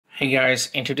Hey guys,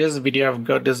 in today's video I've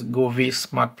got this Govee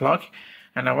Smart Plug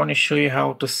and I want to show you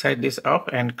how to set this up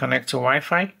and connect to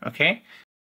Wi-Fi, okay?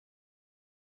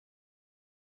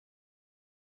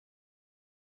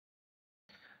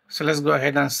 So let's go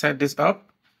ahead and set this up.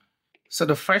 So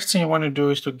the first thing you want to do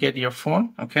is to get your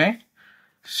phone, okay?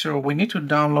 So we need to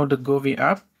download the Govee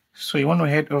app. So you want to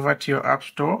head over to your app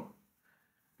store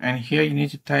and here you need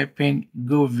to type in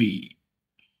Govee,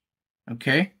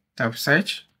 okay? Tap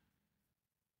search.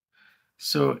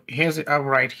 So here's the app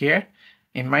right here.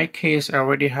 In my case, I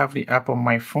already have the app on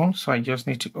my phone, so I just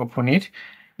need to open it.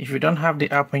 If you don't have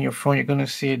the app on your phone, you're going to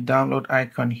see a download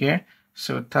icon here.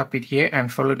 So tap it here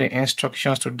and follow the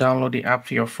instructions to download the app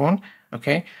to your phone.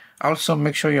 Okay. Also,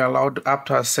 make sure you allow the app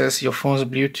to access your phone's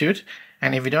Bluetooth.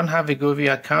 And if you don't have a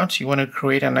Govee account, you want to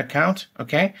create an account.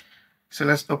 Okay. So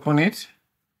let's open it.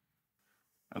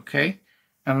 Okay.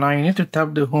 And now you need to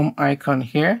tap the home icon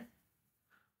here.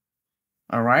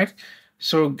 All right.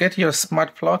 So get your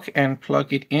smart plug and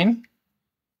plug it in.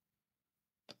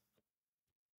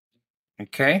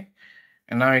 Okay.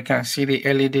 And now you can see the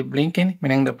LED blinking,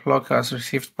 meaning the plug has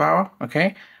received power.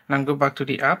 Okay. Now go back to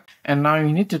the app. And now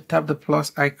you need to tap the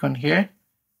plus icon here.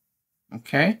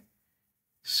 Okay.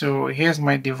 So here's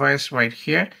my device right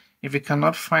here. If you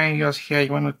cannot find yours here,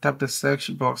 you want to tap the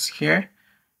search box here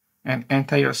and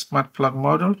enter your smart plug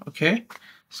model. Okay.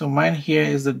 So mine here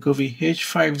is the Govee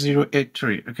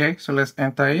H5083. Okay. So let's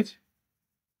enter it.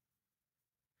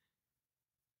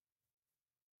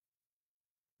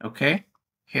 Okay.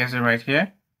 Here's it right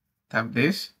here. Tap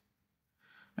this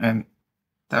and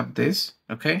tap this.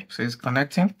 Okay, so it's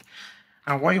connecting.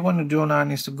 And what you want to do now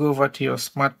is to go over to your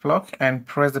smart plug and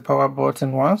press the power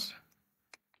button once.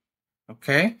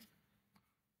 Okay.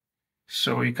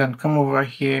 So you can come over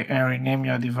here and rename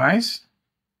your device.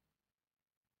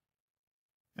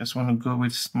 Just want to go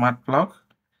with smart plug.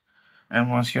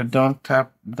 And once you're done,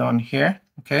 tap done here.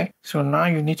 Okay. So now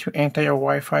you need to enter your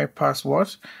Wi-Fi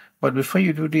password. But before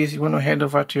you do this, you want to head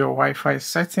over to your Wi-Fi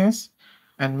settings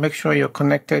and make sure you're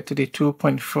connected to the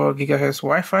 2.4 gigahertz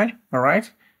Wi-Fi. All right.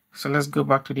 So let's go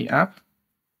back to the app.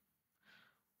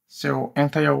 So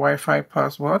enter your Wi-Fi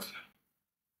password.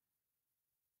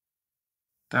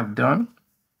 Tap done.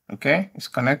 Okay, it's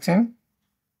connecting.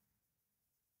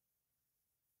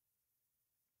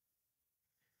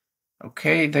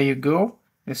 Okay, there you go.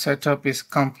 The setup is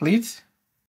complete.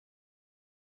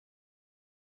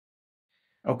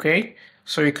 Okay,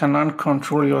 so you can now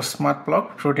control your smart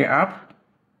plug through the app.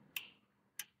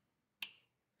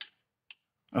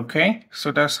 Okay,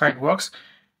 so that's how it works.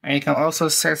 And you can also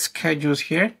set schedules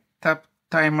here. Tap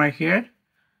timer here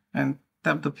and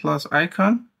tap the plus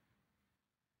icon.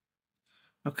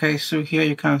 Okay, so here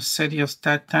you can set your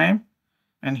start time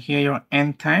and here your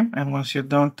end time. And once you're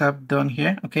done, tap done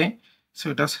here. Okay,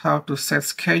 so that's how to set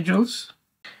schedules.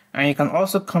 And you can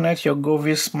also connect your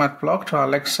Govee Smart Plug to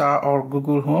Alexa or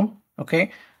Google Home.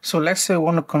 Okay, so let's say you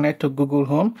want to connect to Google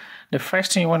Home. The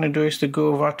first thing you want to do is to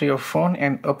go over to your phone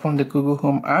and open the Google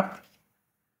Home app.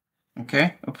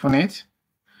 Okay, open it.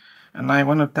 And now I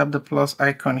want to tap the plus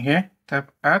icon here.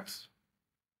 Tap Add.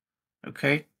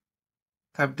 Okay,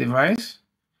 tap Device.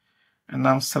 And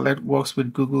now select Works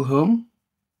with Google Home.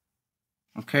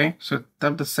 Okay, so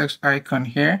tap the search icon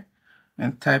here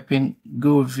and type in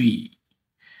Govee.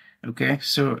 Okay,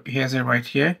 so here's it right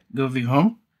here, Govee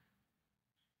Home.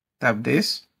 Tap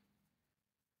this.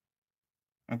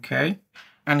 Okay,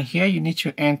 and here you need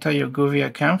to enter your Govee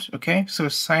account. Okay, so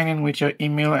sign in with your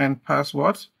email and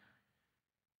password.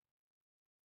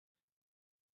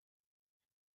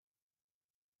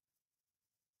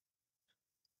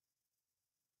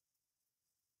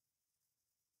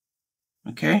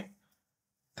 Okay,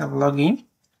 tap login.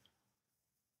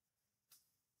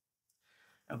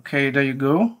 Okay, there you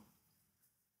go.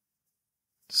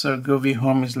 So Govee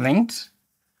Home is linked.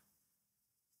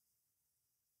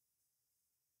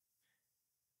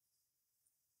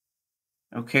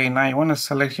 Okay, now you want to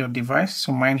select your device.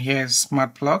 So mine here is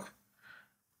smart plug.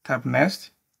 Tap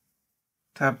next.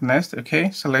 Tap next.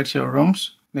 Okay, select your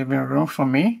rooms. Living room for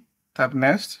me. Tap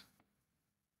next.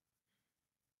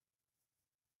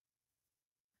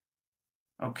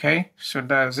 Okay, so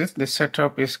that's it. The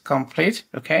setup is complete.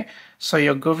 Okay, so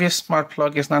your Govee Smart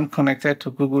Plug is now connected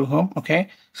to Google Home. Okay,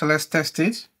 so let's test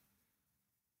it.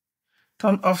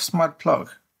 Turn off Smart Plug.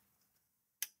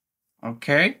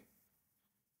 Okay.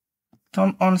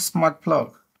 Turn on Smart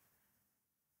Plug.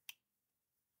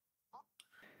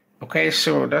 Okay,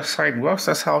 so that's how it works.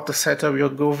 That's how to set up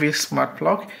your Govee Smart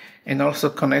Plug and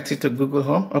also connect it to Google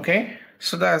Home. Okay,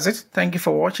 so that's it. Thank you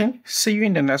for watching. See you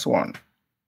in the next one.